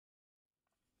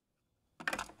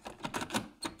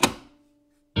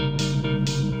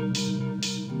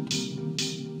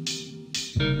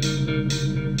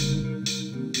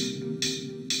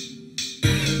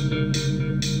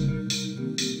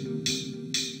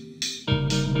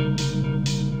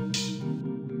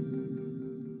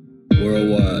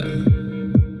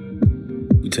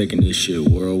taking this shit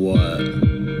worldwide.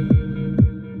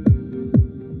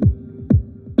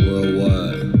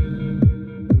 Worldwide.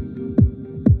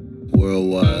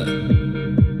 Worldwide.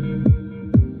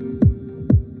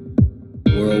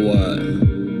 Worldwide.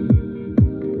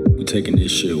 We taking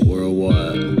this shit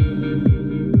worldwide.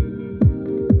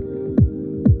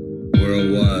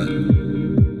 Worldwide.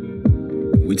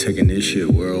 We taking this shit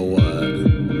worldwide.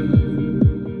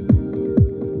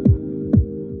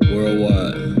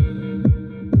 Worldwide.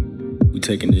 We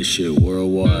taking this shit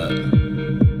worldwide.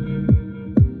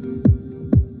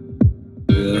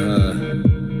 Real high.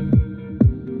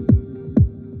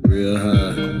 Real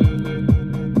high.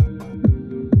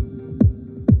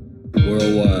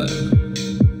 Worldwide.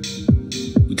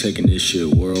 We taking this shit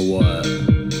worldwide.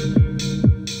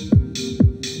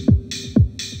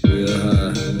 Real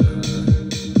high.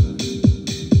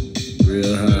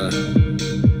 Real high.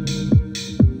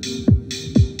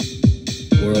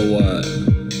 Worldwide.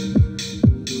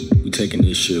 We taking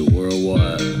this shit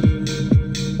worldwide.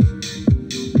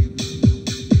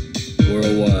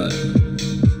 Worldwide.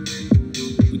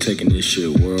 We taking this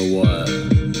shit worldwide.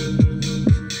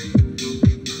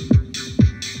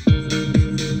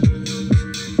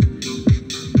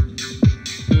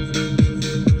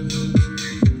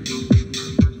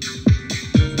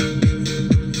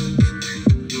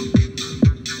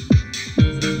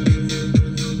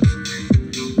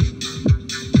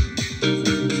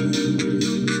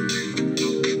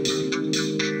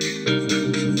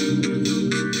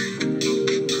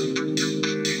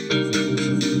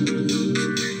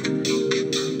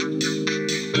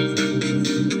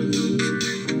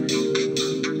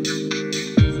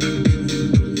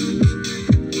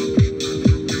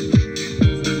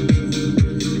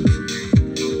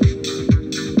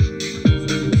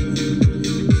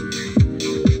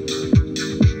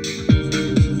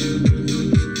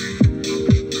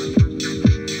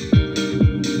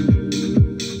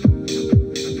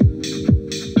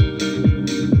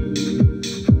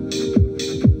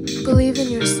 Believe in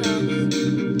yourself.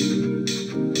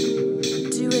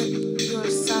 Do it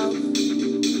yourself.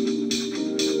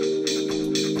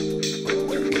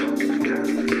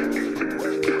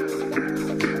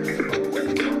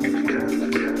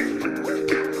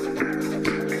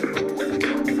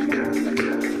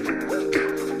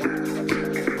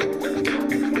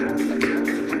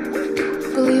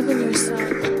 Believe in yourself.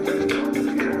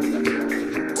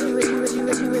 Do it, do it, do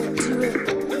it, do it, do it.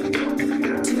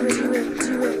 Do it, do it,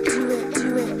 do it, do it, do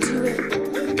it, do it.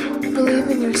 Believe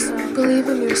in yourself, believe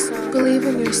in yourself, believe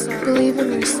in yourself, believe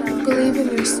in yourself, believe in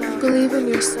yourself, believe in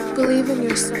yourself, believe in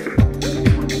yourself.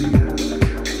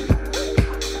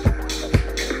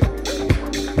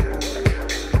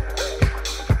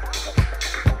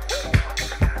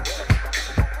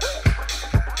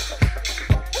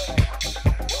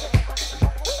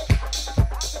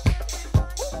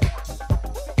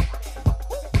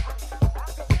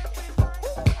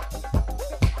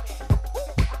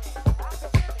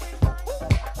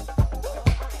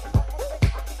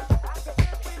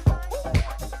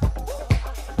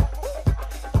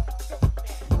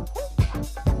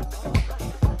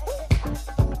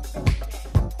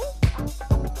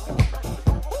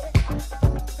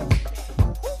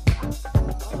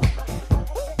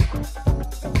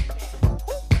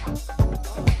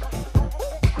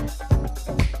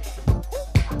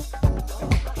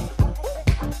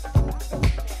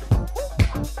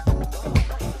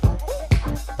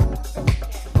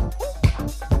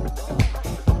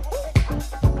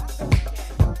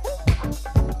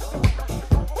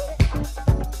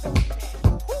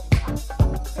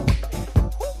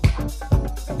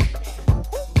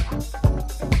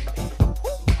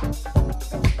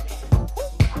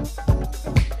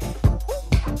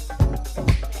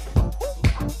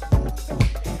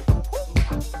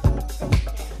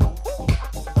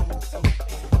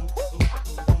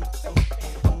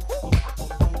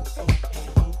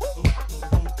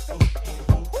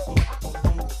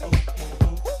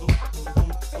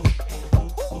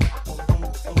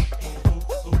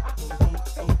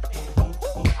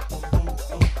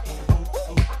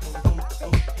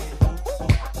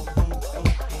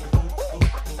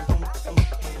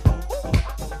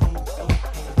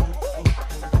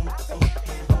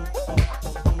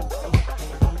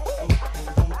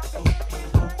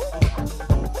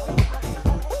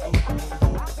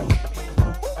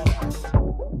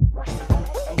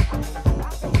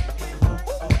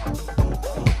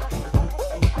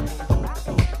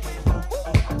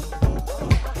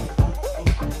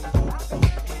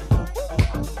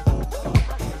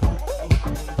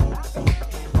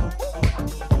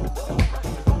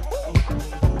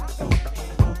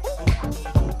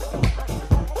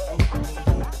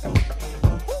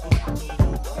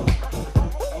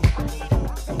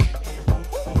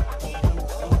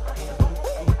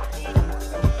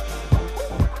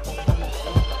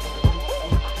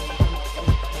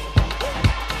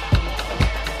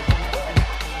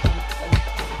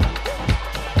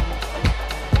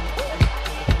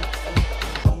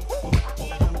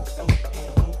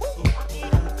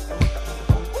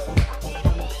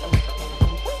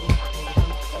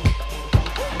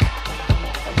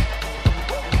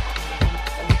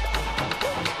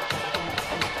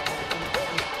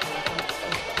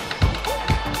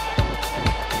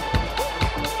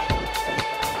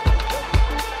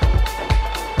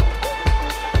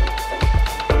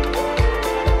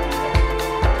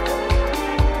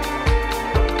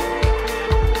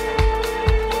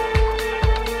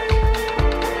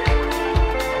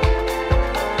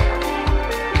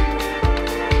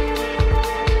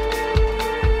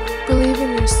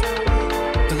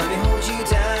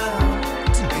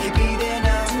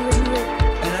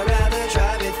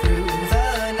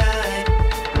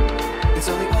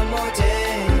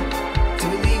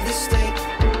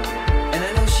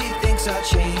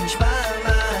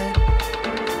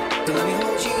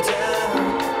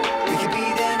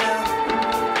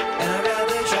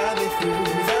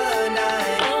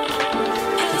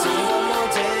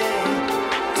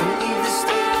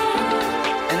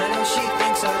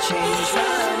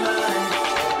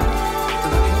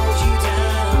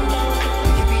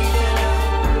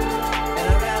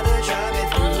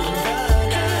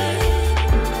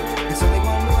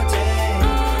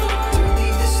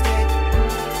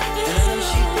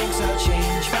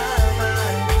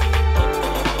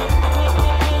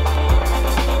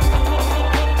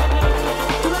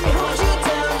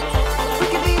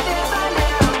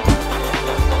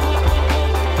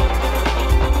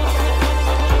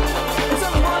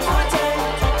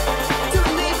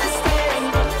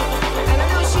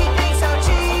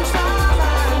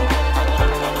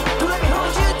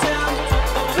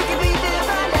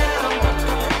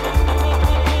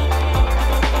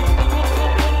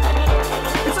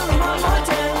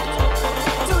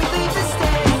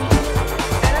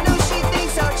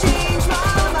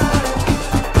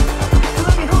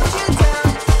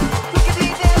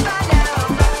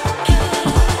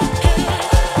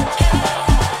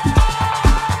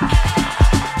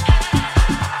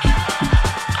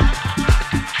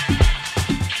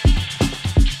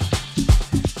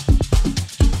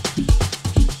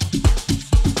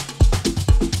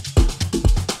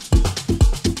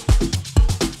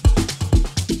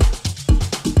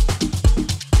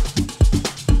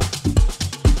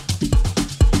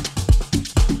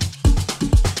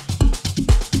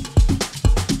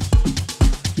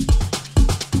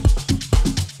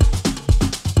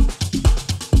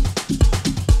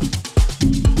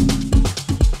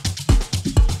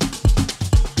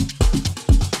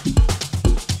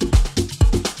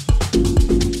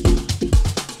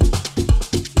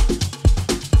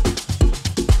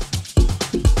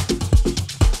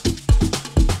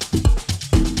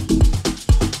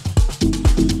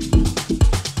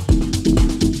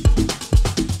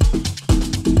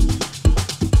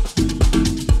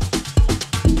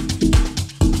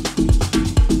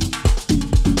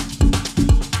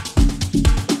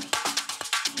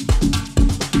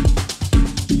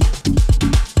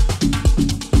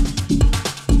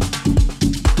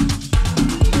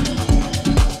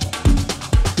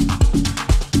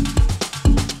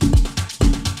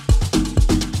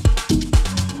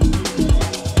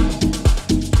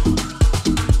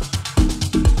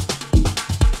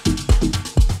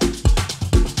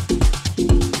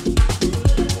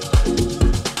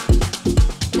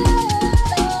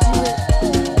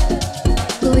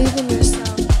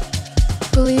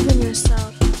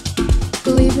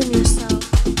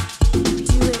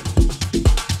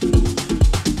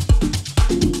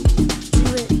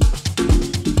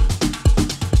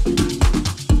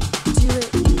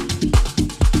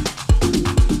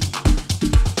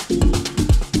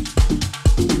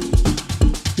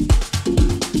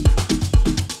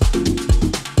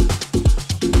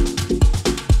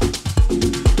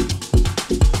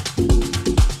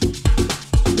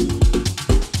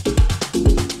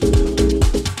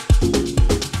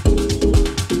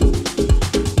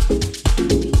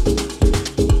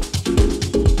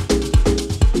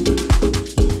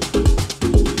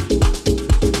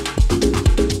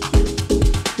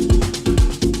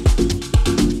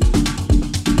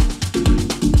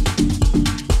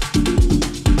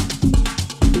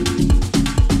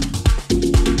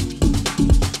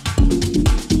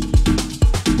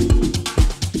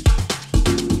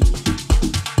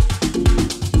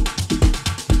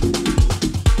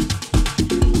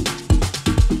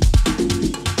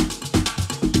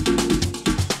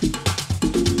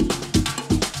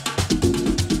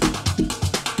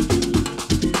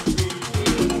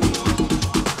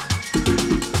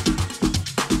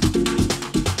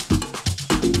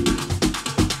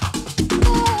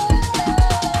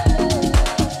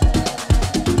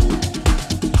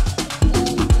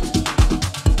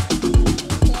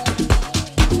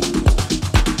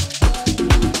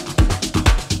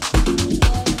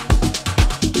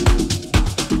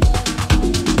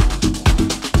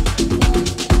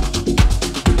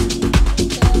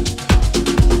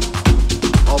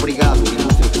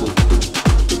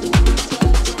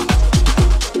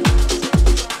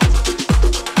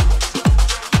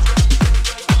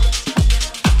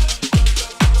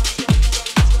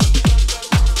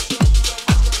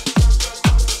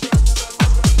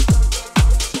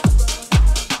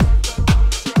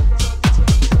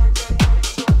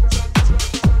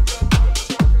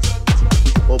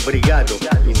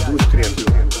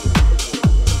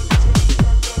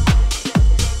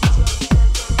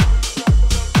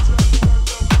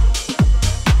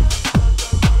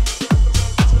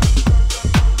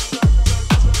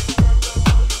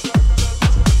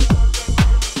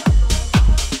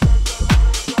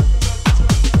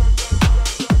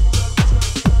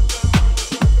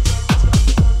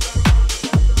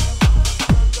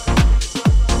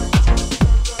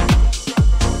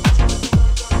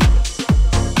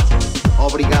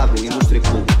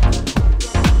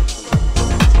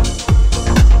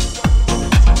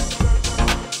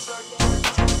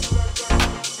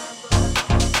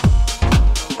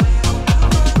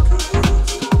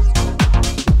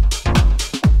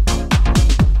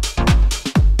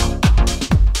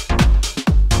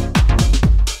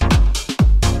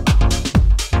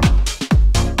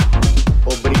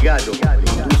 Obrigado,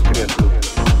 Industria Club.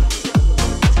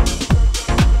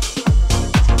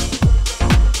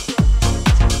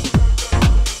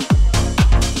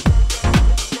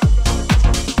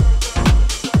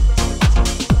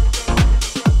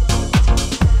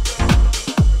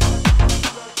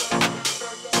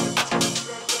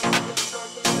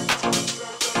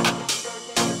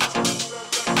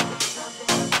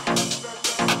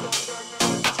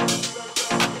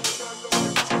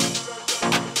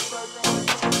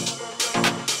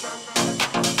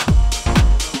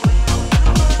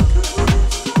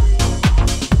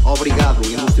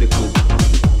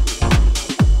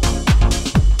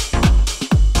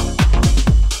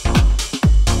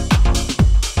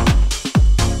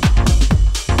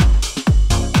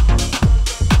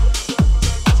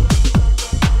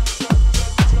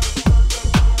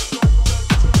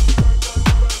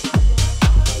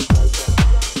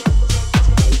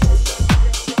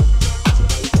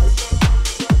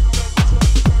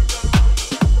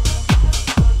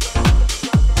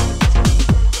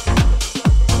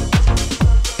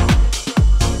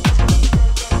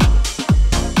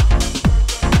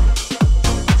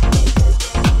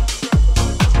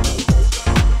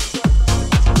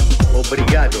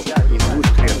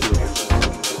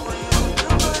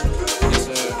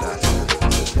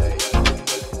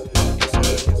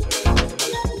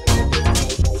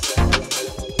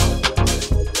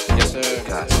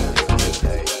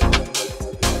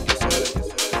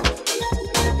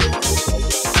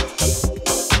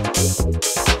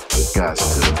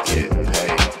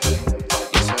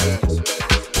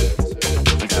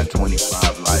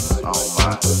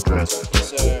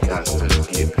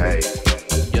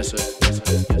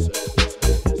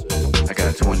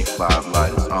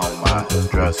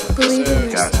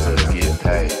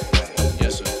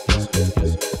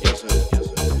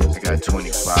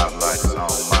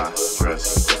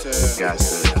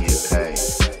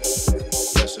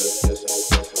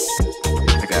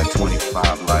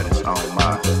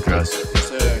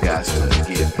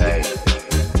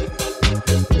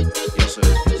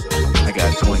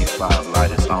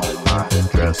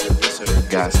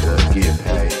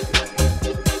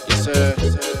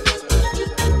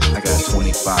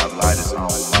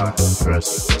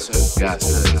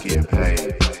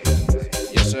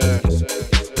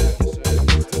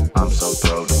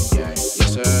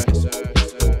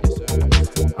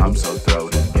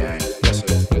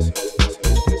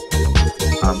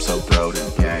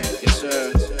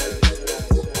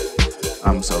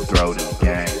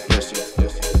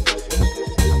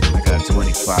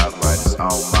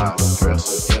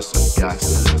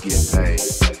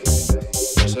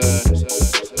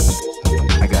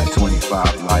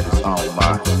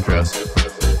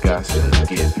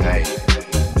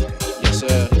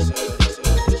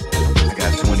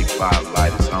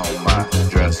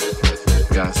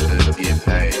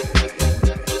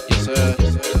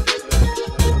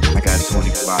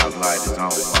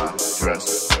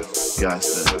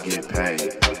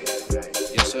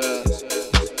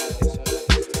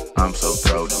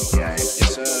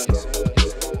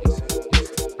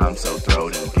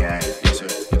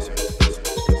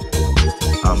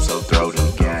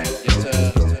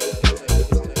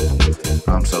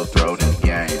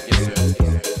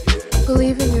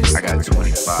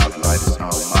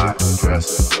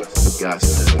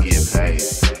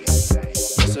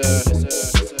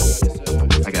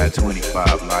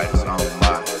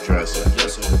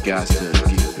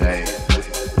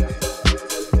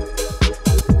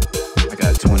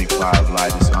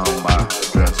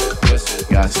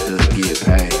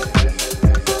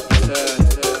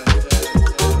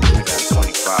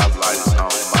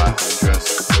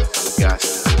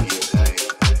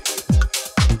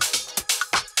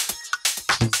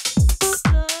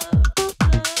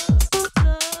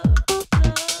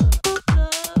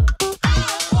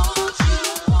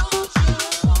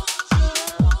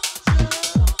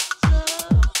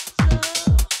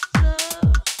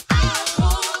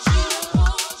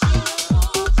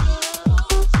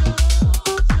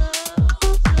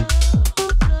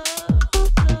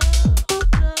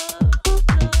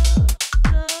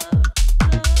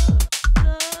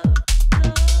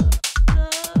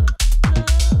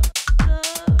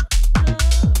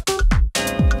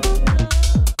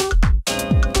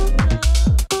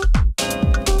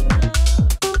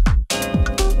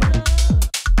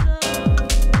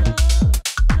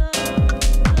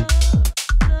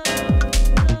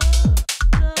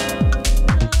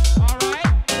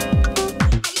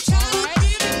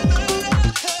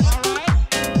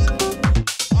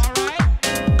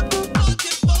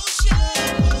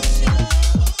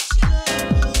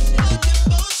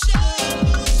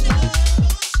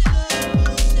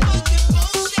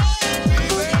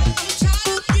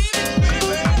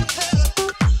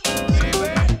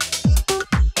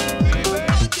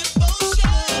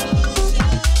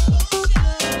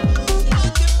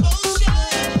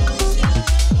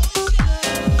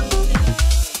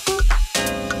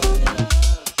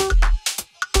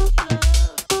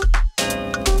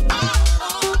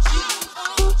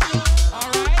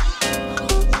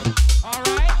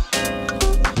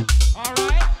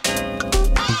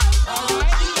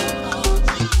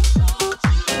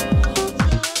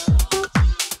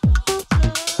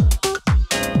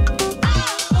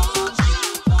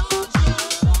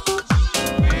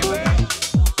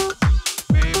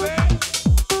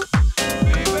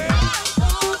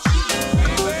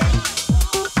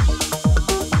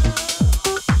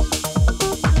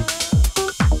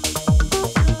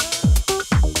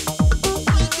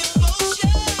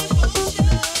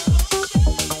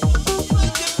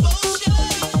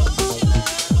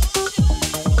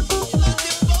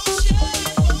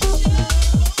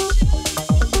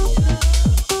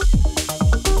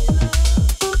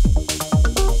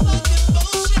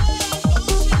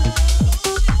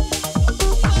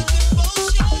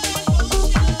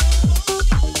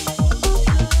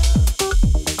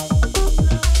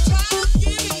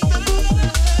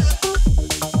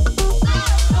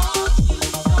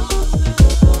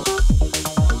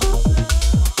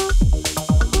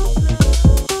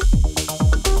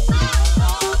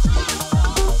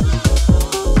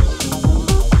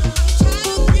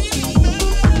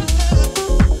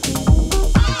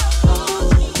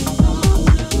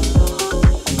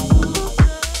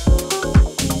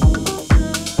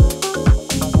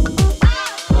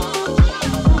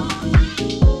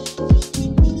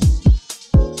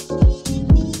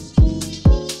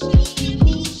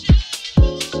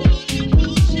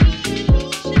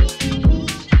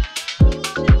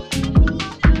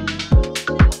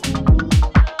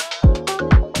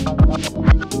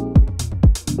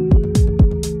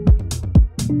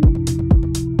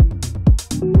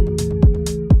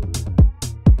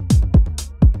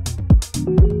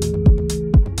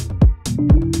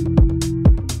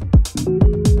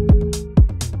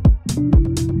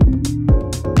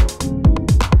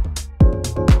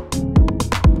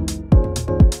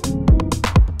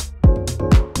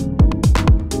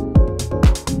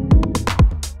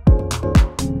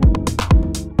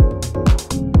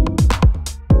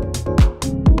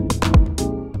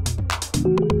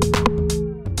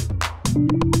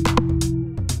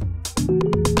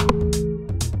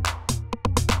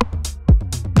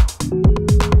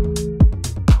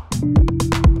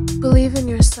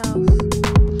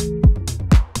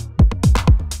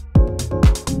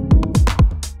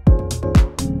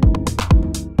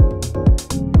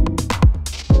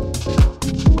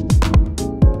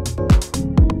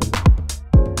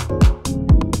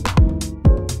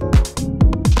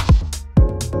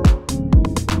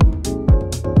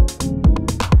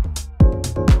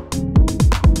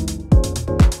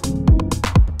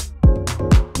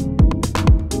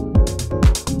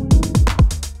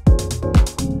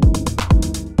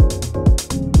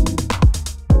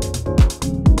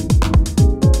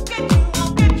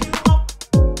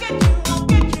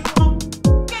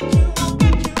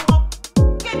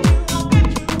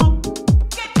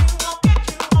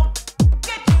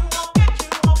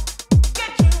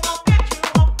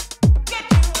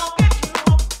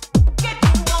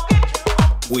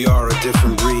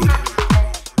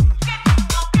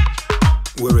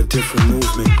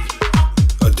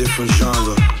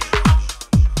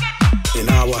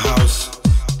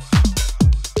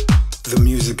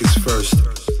 music is first.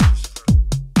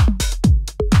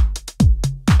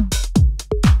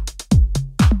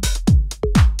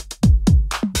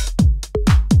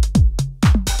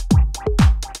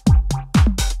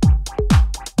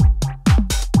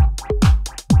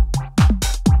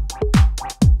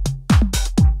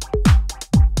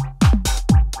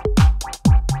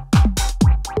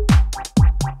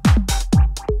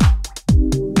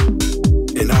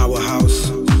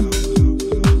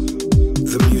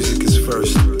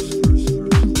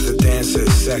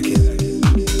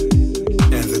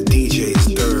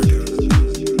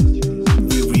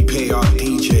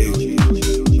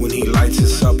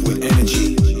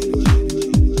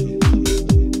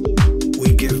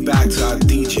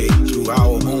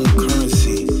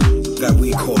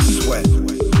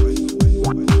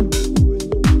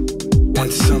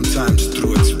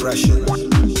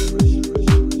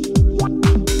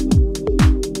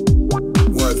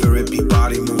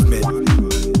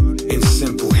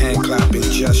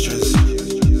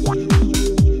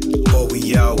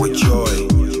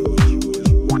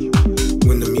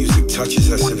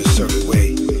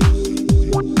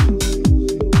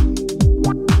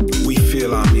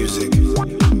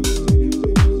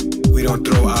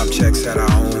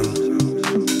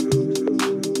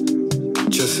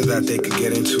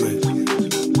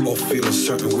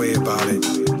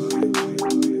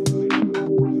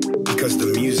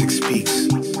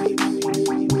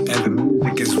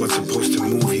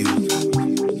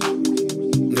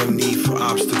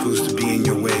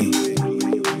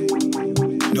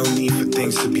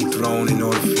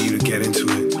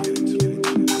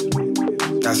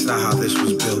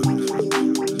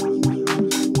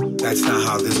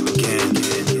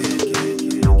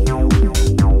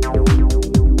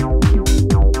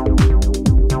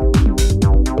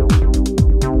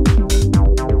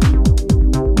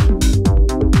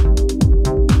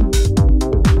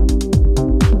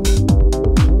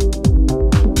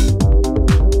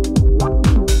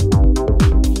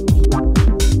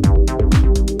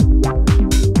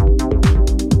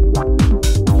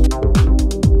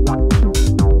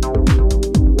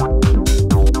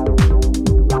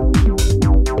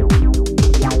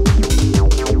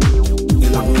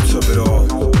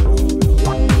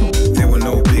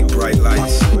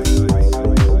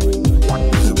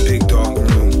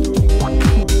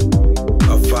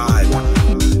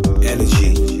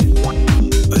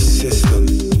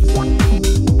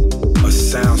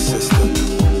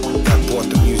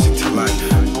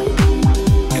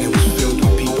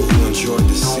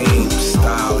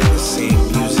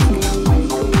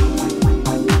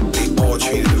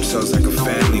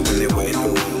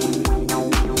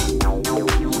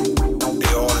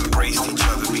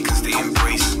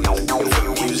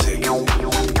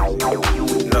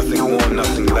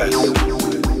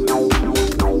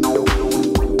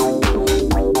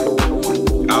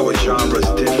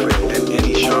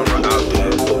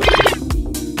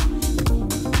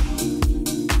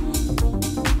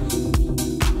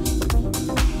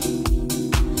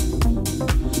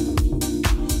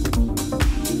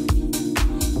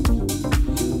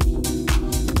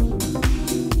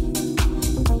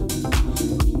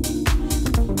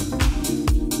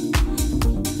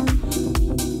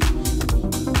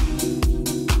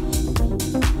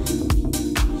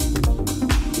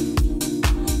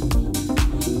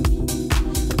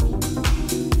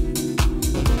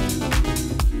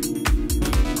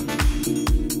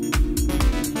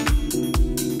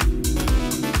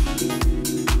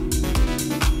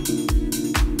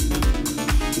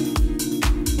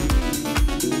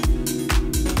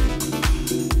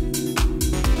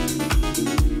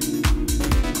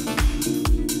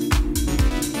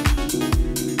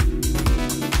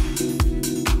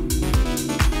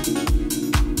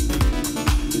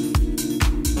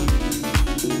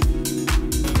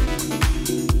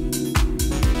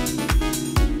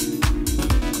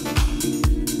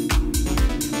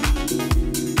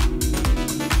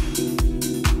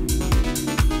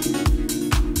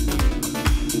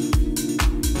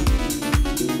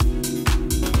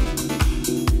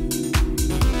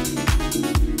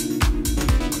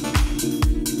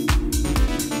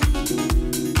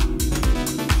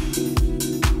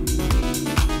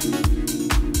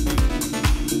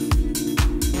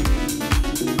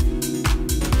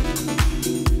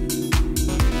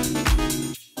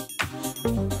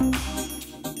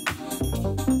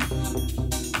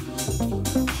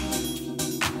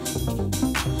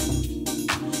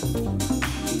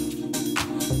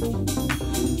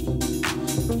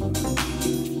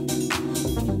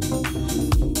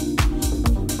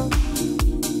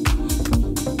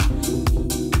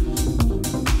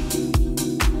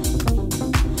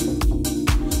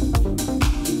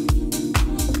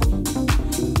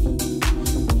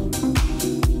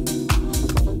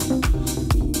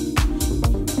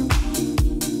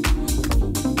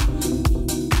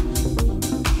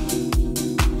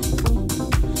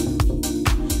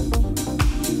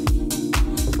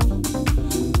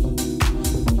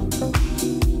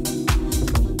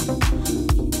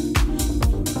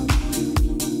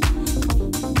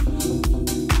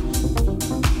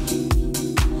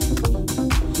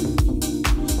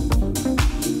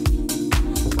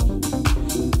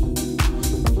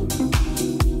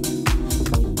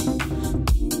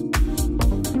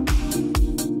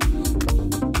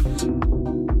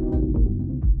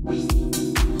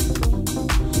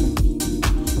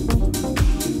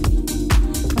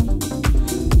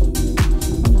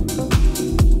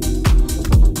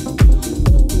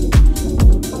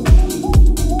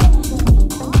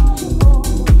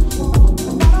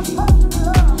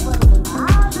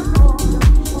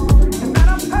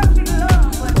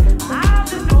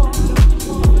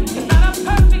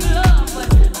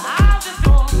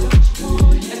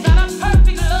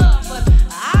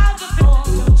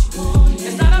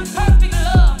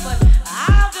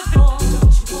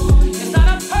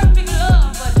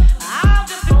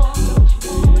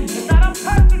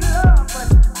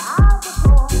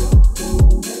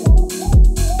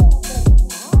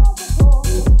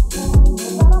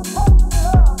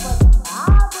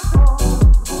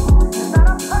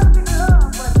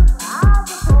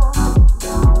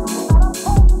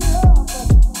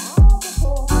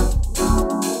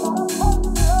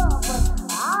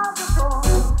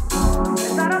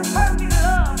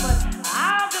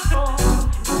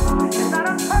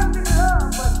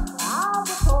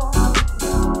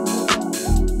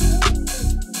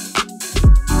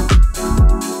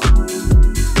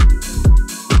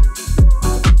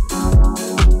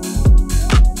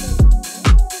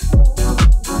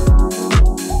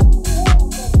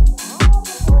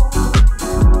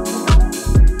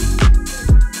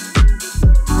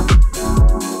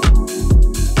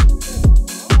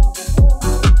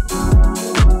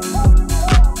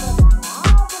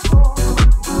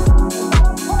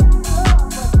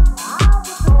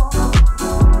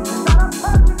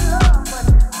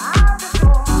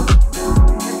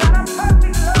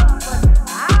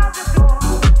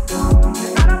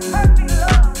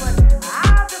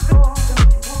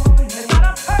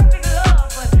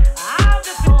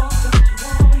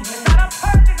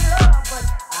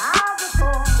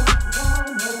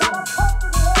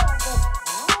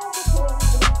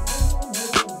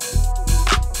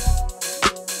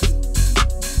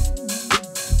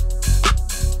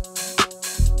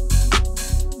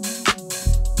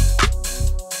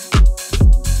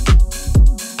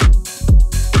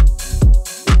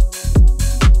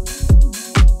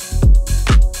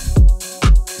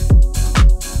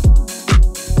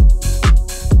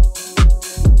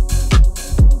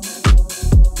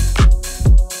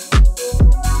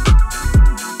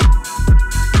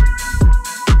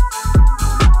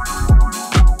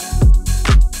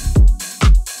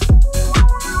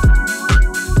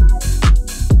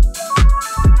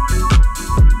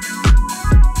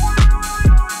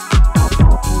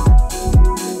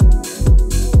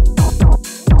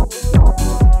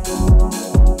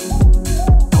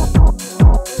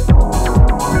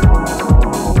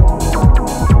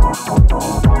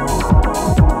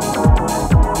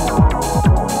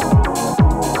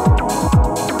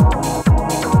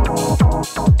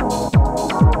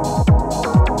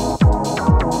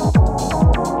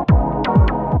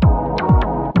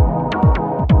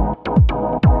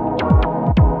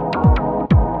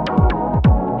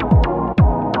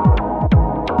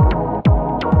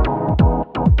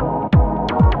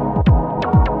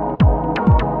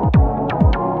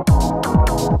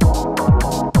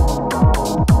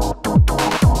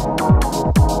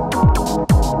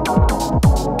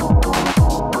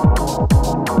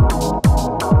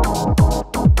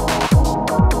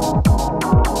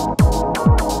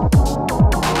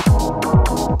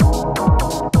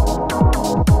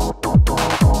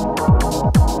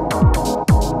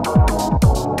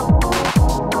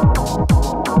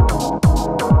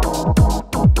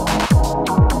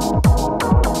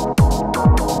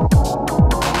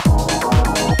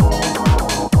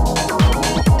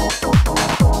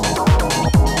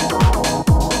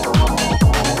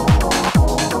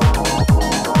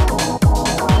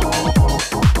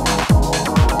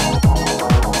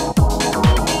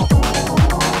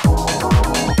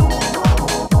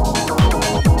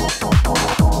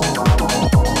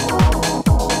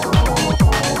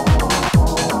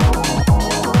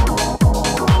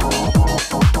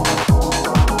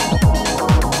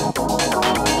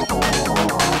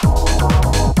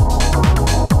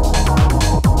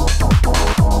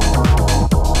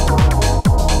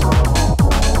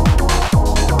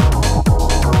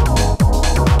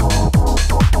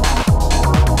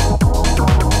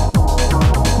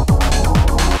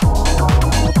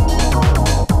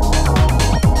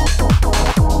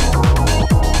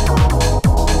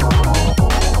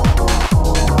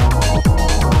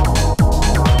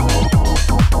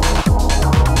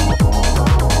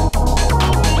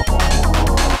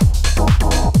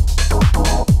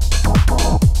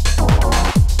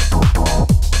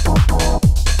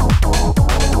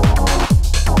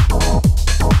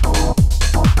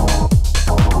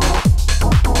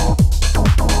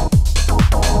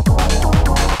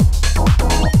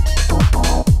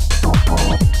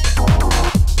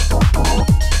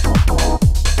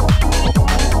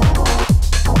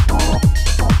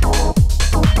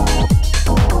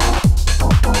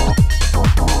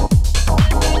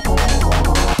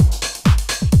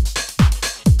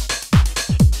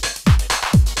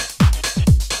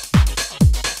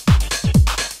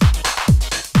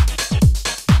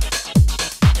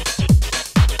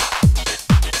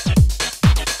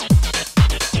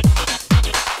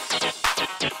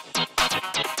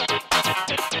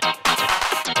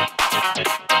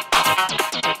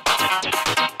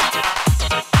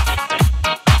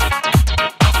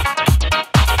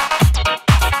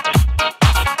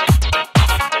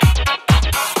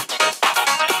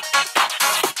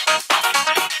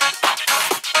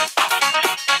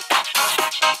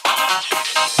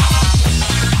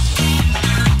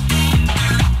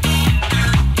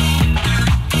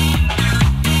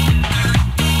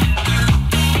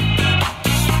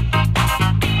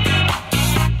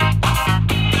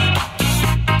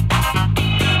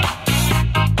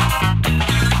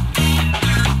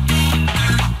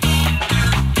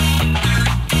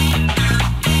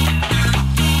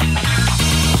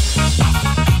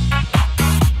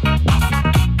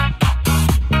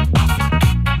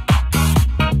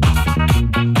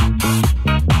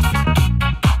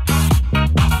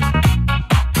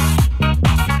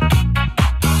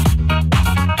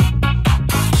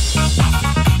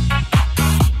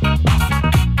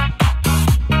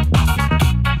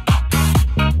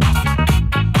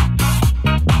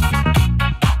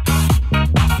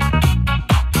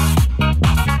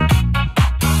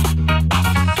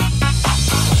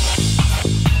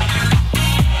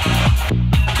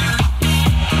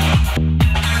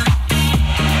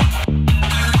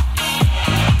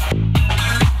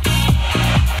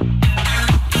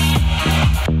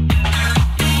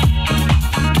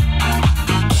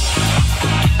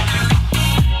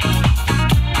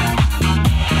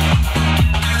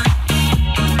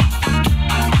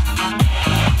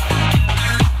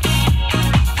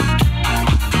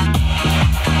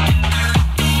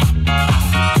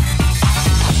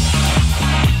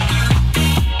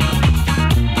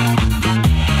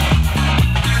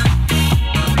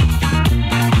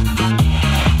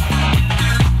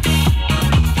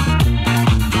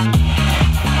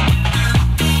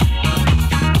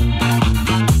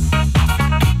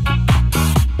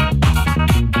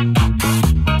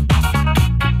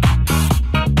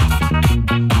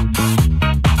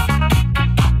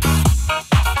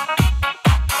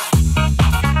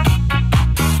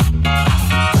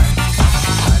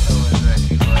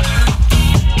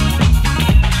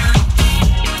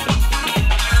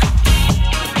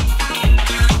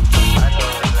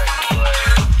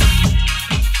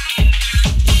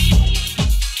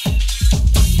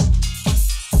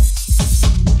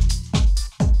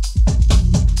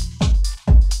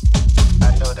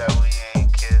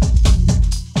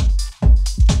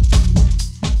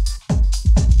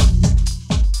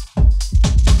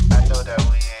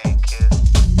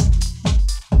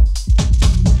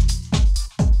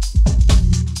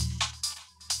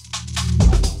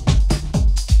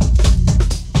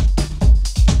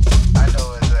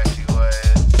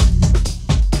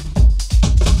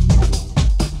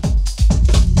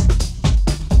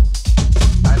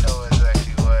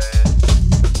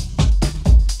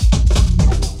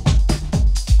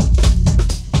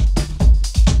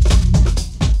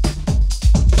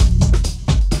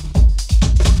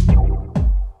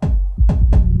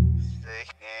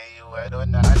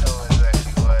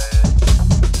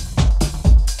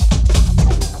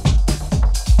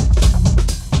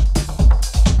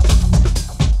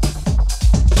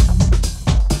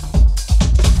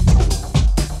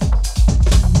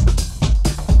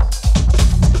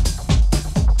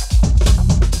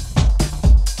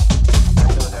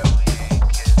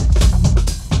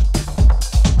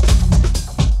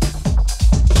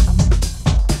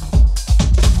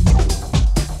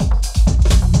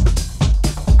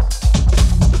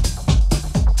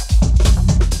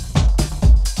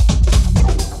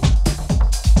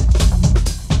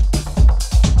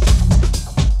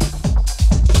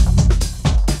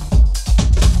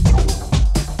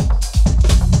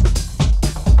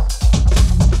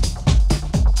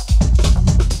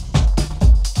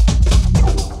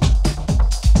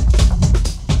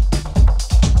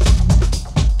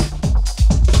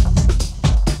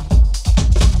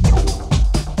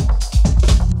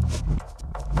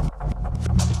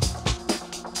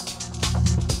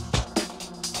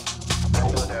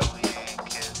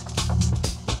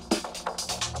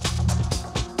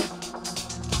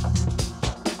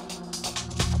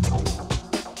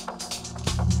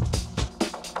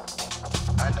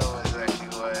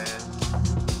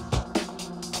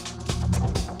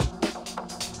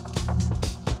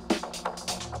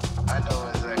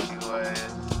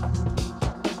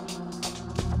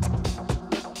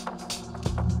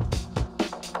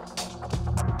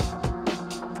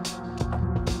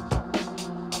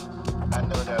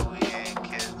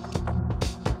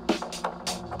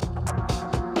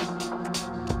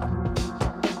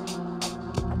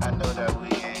 know that we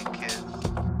ain't kids.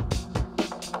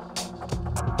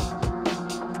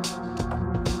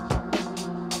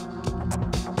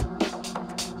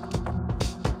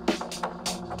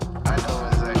 I know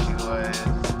exactly what it is.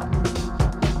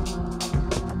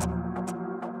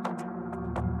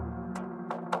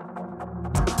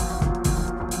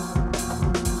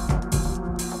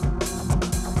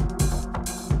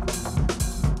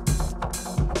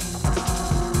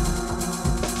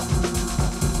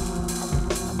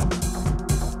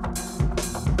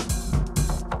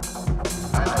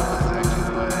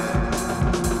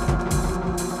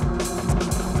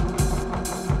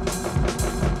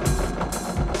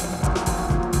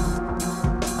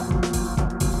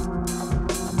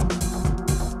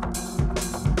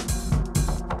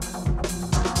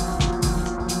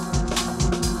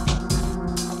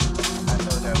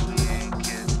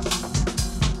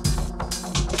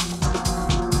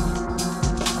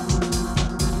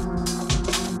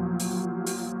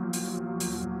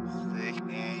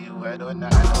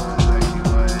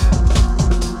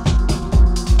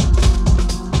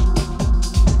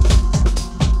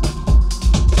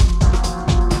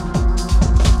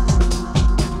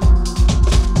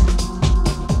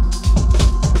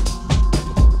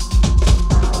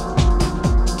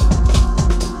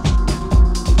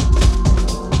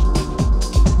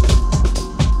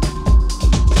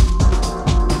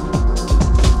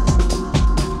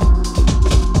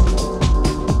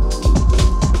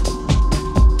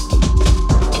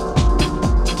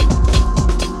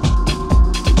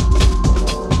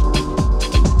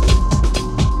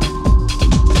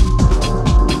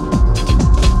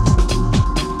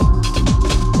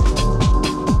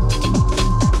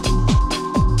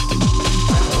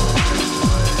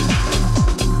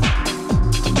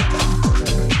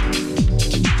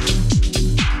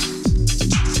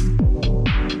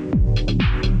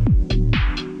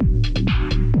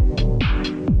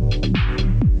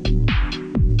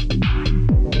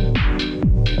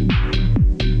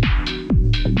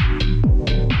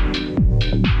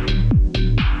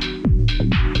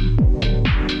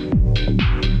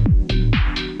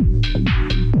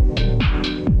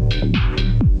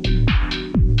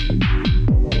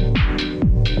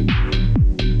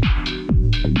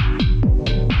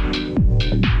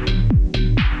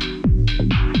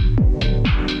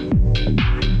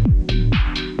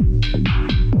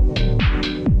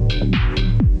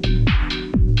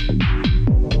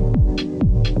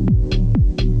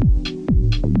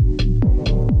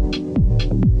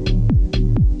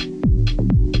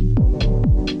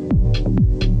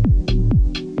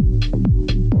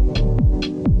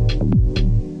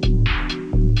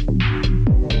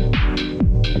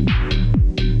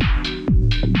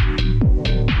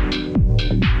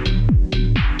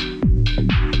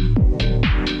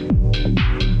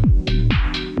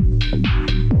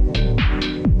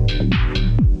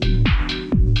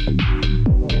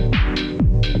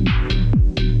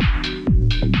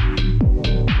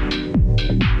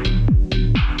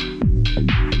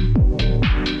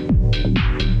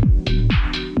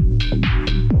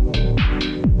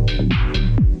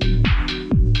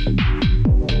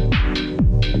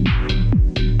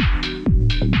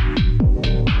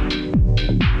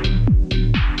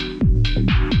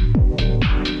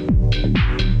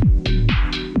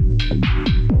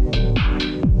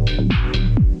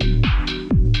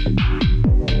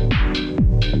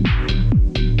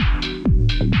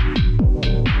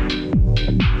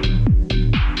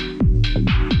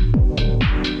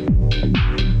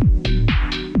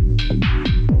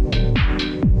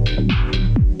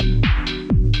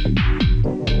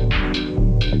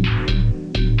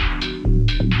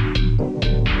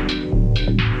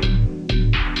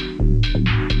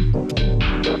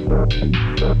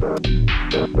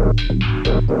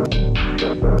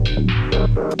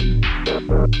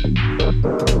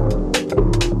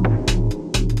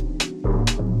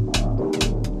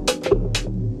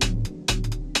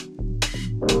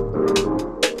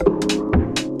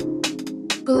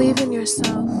 Believe in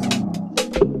yourself.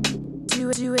 Do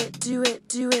it, do it, do it,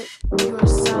 do it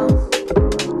yourself.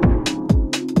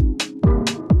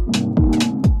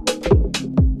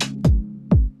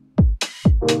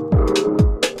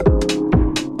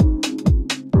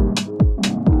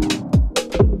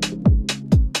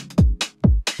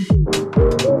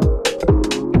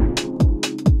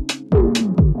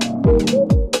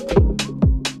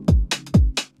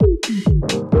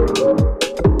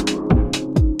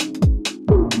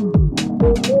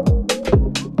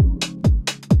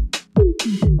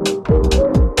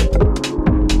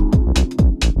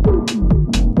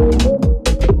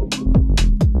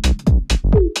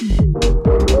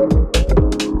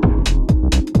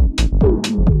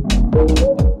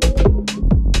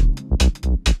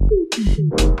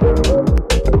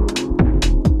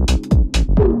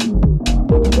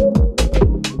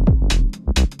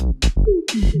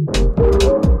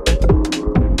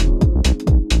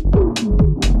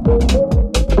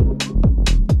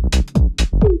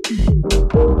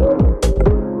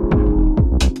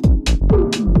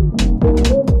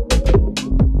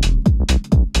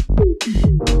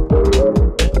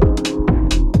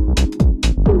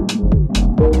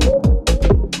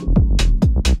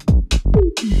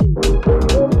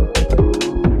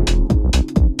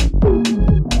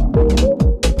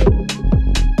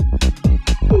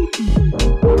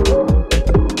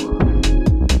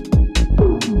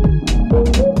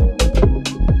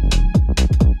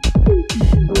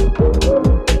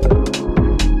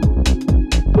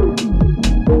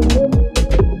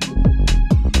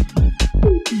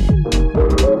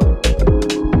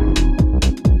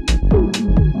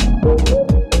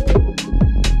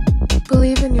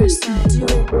 yourself. Do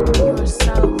it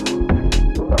yourself.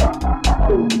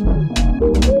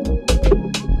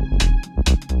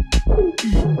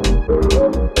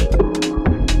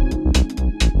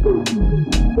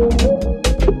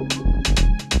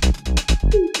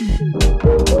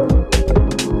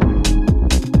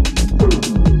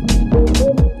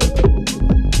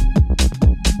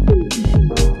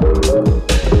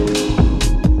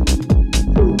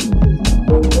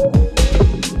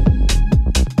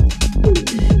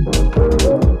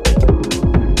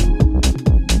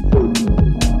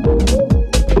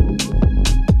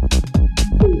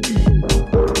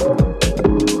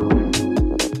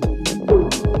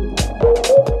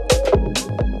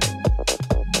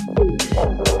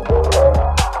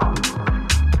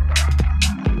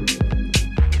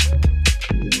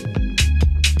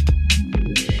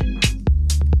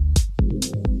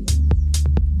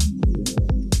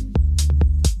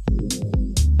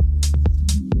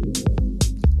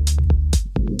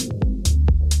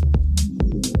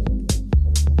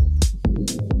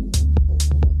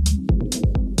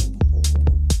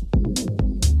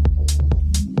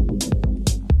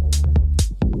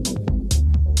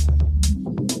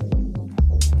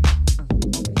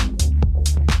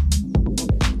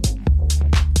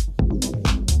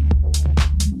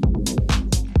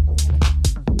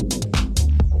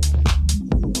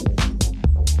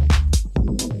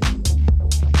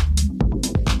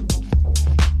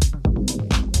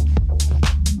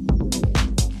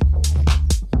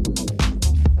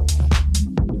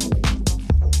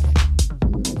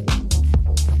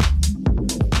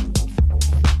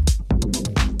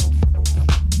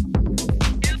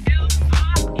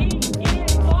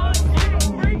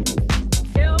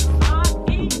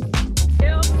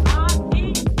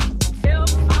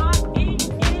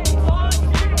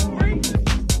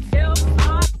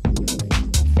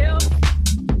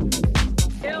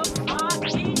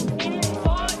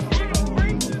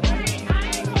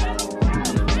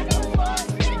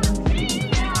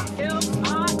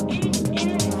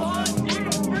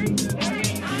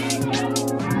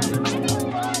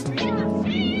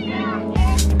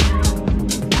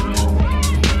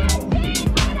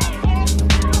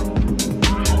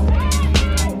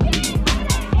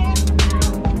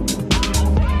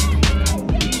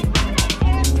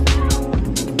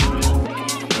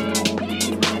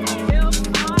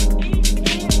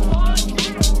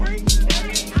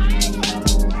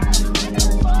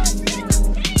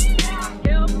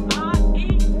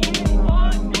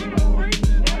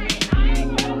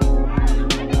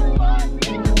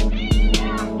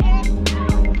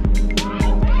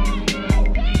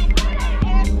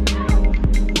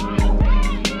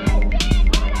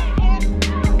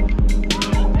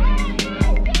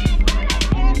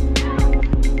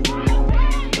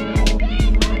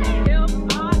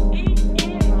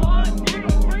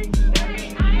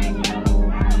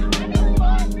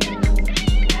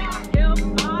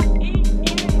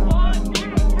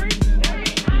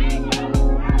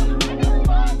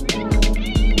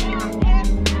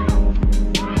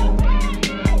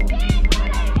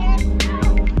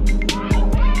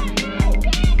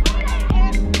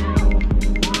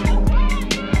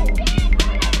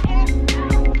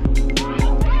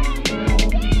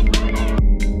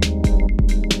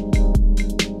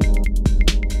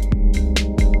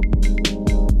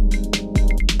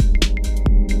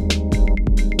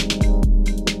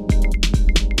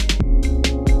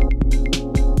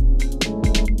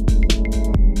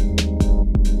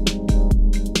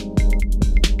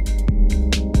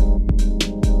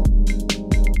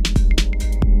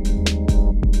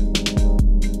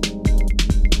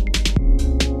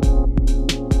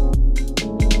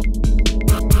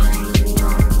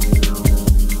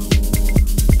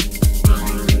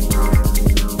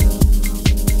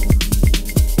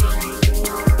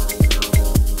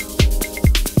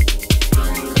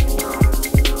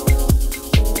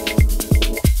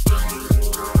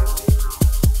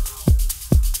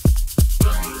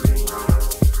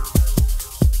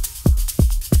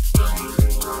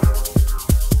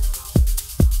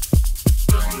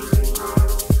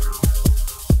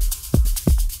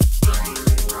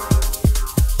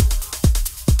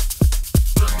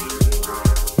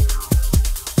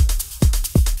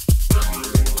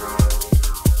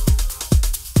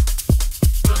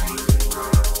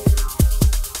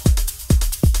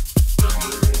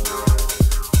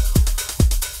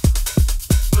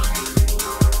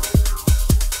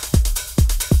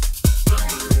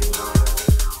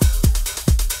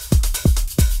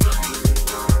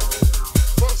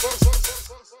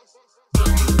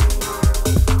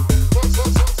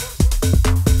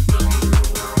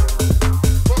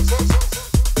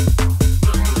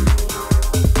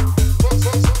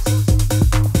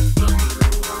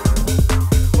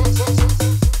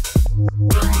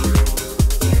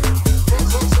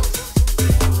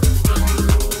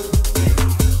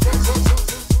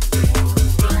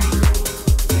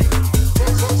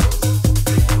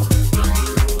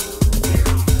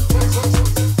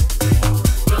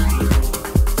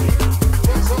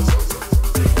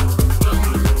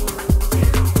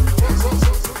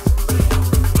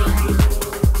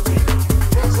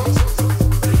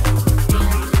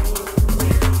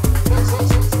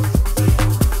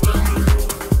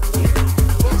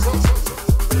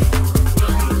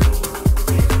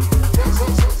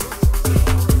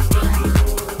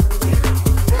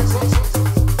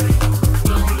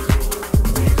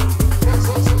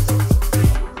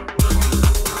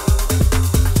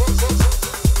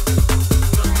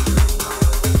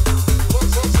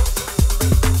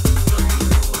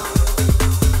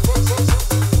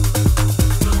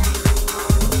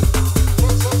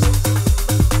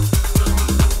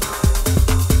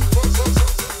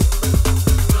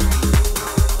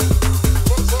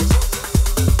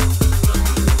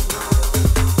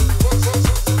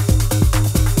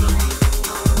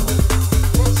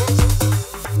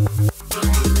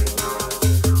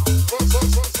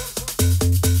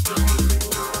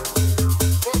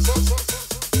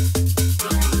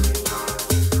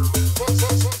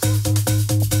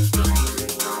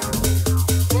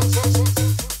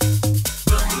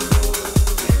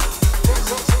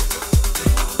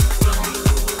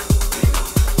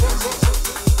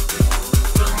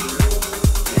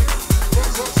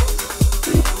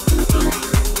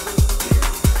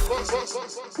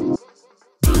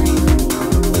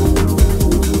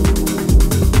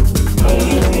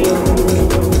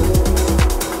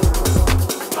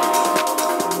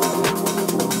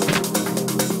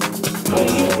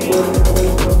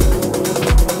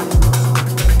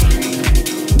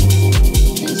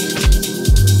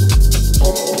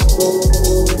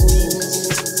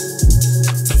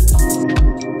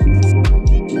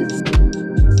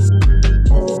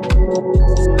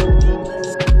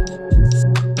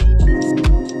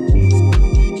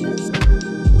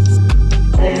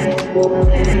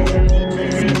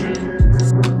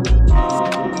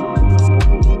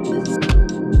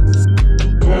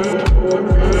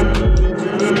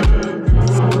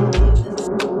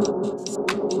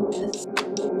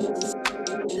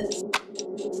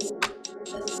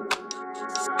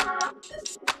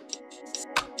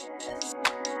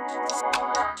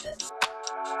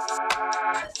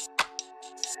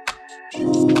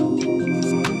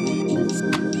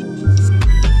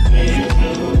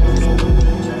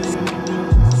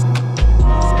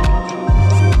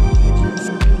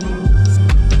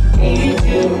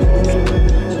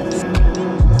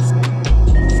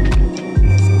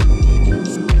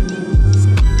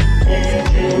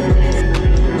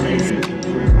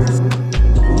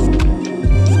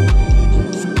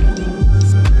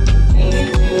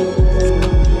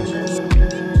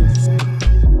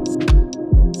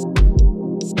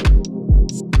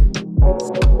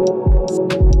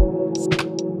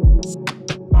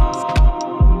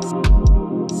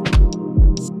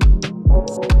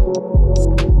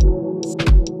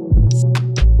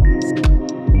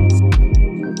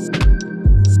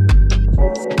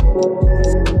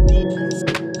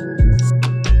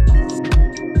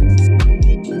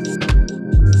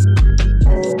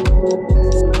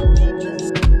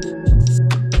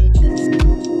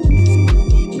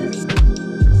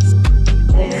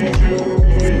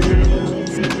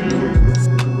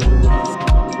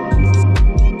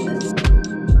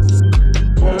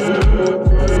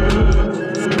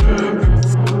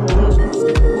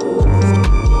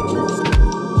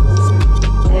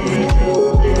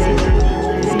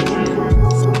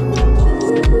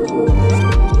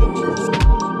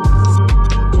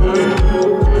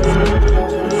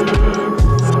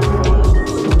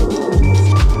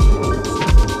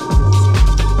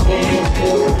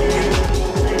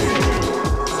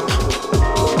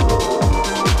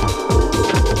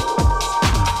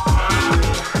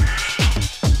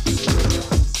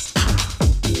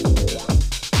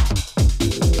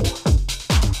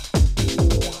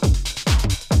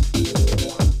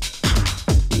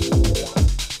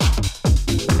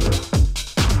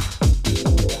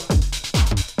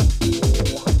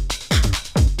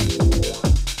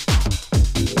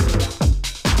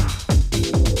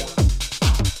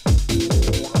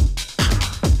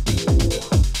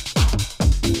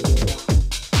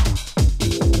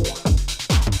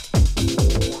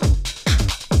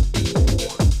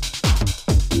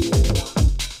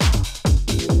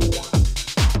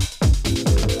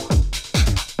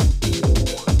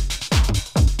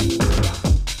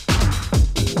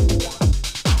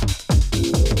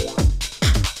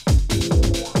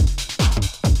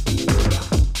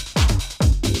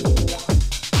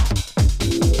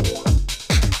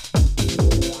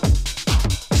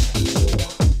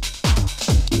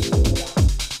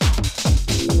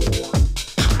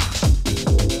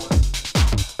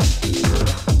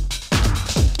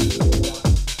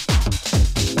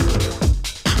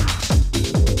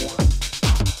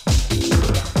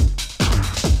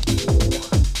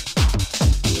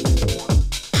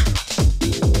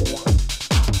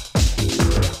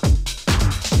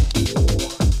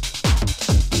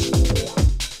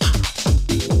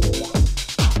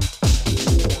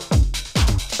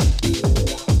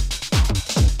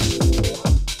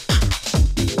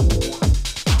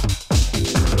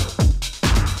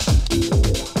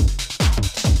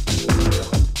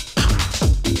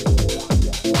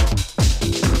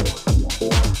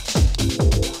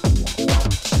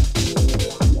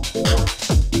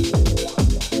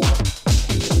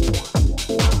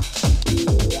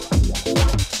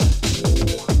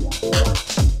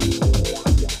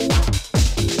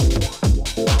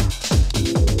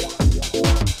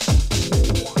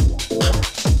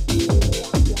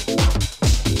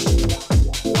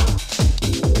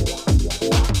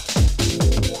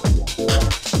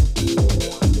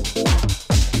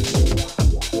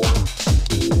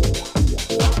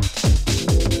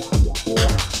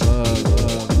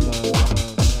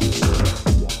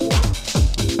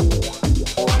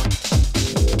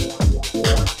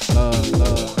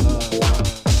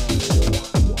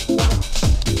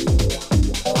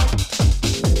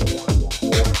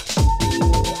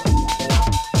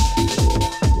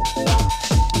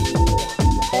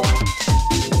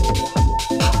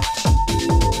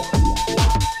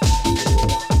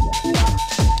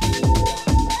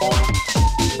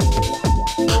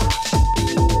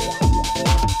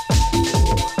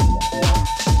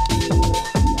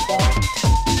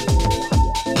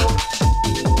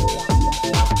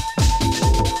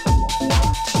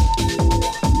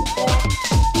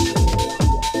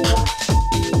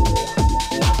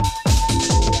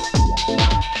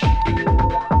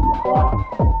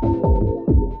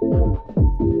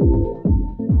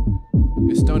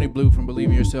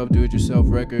 yourself, do it yourself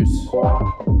records.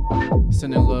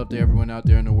 Sending love to everyone out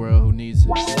there in the world who needs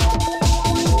it.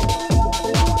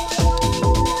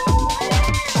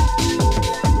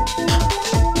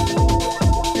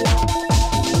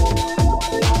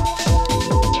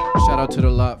 Shout out to the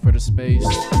lot for the space.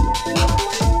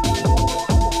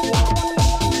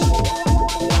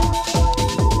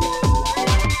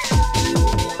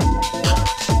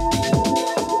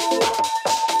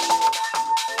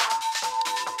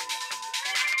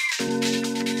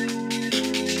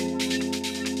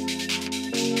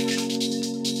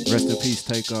 Rest in peace,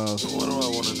 take off. What do I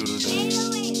want to do today?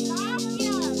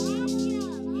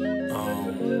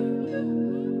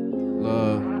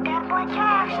 Love.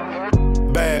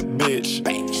 Bad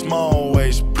bitch, small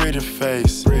waist, pretty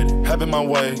face. Having my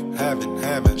way,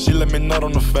 having. She let me nut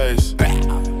on the face.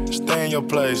 Stay in your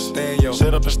place,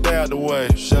 shut up and stay out the way.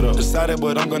 Shut up. Decided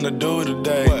what I'm gonna do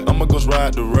today. I'ma go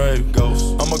ride the rave.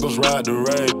 I'ma go ride the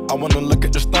rave. I wanna look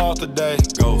at the stars today.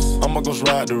 I'ma go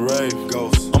ride the rave.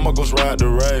 I'ma go ride the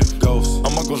rave.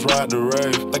 I'ma go ride the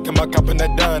rave. Like am I copping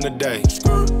that done today?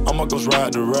 I'ma go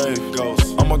ride the rave.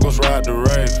 I'ma go ride the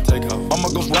rave. Take off. I'ma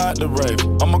go ride the rave.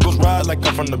 I'ma go ride like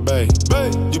I'm from the bay.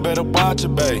 You better watch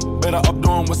it, babe. Better up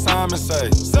doing what Simon say.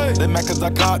 They mad cause I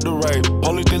caught the rave.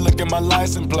 Police they look at my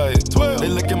license plate. They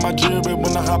look at my jewelry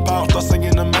when I hop out. Start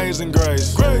singing Amazing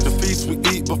Grace. The feast we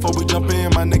eat before we jump in,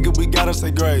 my nigga, we gotta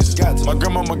say grace. My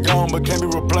grandmama gone but can't be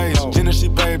replaced. Jenna, she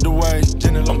paved the way.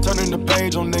 I'm turning the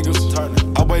page on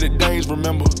niggas. I waited days,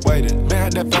 remember. Been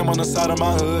had that fame on the side of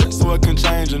my hood, so it can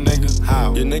change a nigga.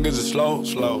 How? Your niggas is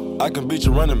slow. I can beat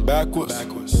you running backwards.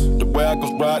 The way I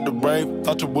go ride the brave,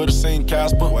 thought you would've seen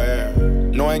Casper. Where?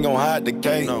 No, I ain't gon' hide the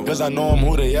cake, cause I know I'm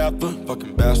who they after.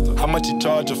 Fucking bastard. How much you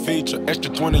charge a feature?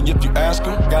 Extra 20 if you ask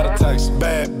her. Got a text.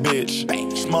 Bad bitch,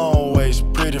 small waist,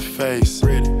 pretty face.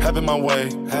 Having my way,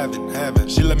 having.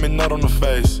 She let me nut on the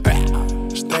face.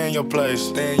 Stay in your place,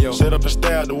 shut up and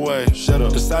stay out the way. Shut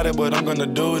up. Decided what I'm gonna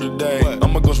do today.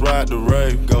 I'ma go ride the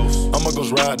rave. I'ma go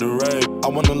ride the rave. I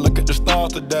wanna look at the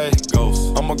stars today.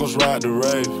 I'ma go ride the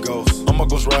rave. I'ma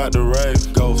go ride the rave.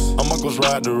 I'ma go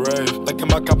ride the rave. Like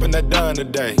am I copping that done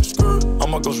today?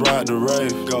 I'ma go ride the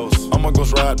rave. I'ma go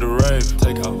ride the rave.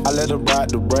 Take off. I let her ride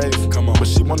the rave. Come on. But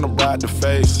she wanna ride the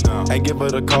face. Ain't give her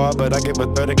the car, but I give her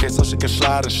 30K so she can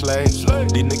slide and slay.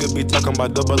 These niggas be talking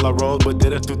about double I rolled, but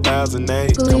did it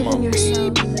 2008. Believe in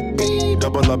yourself.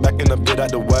 Double up, backing up, get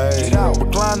out the way.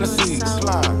 Recline the seats,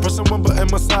 pressing wimble and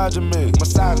massaging me.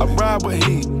 I ride with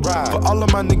heat, for all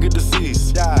of my niggas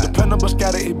deceased. Dependable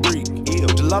scatter, it break.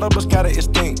 Gelato, but scatter, it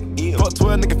stink. Fuck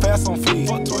 12, nigga fast on feet.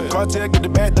 Cartel, get the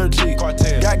bad dirt cheap. Got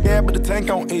gas, but the tank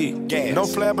on E. No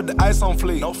flag, but the ice on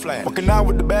fleek. Walking out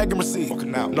with the bag and receipt.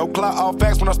 No clout, all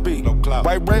facts when I speak.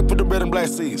 White rape with the red and black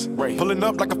seats. Pulling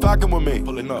up like a falcon with me.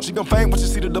 She gon' faint when she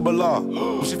see the double R.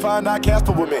 When she find out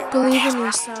Casper with me. Believe in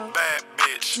yourself. Bad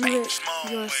bitch, Do it small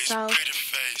waist, yourself. pretty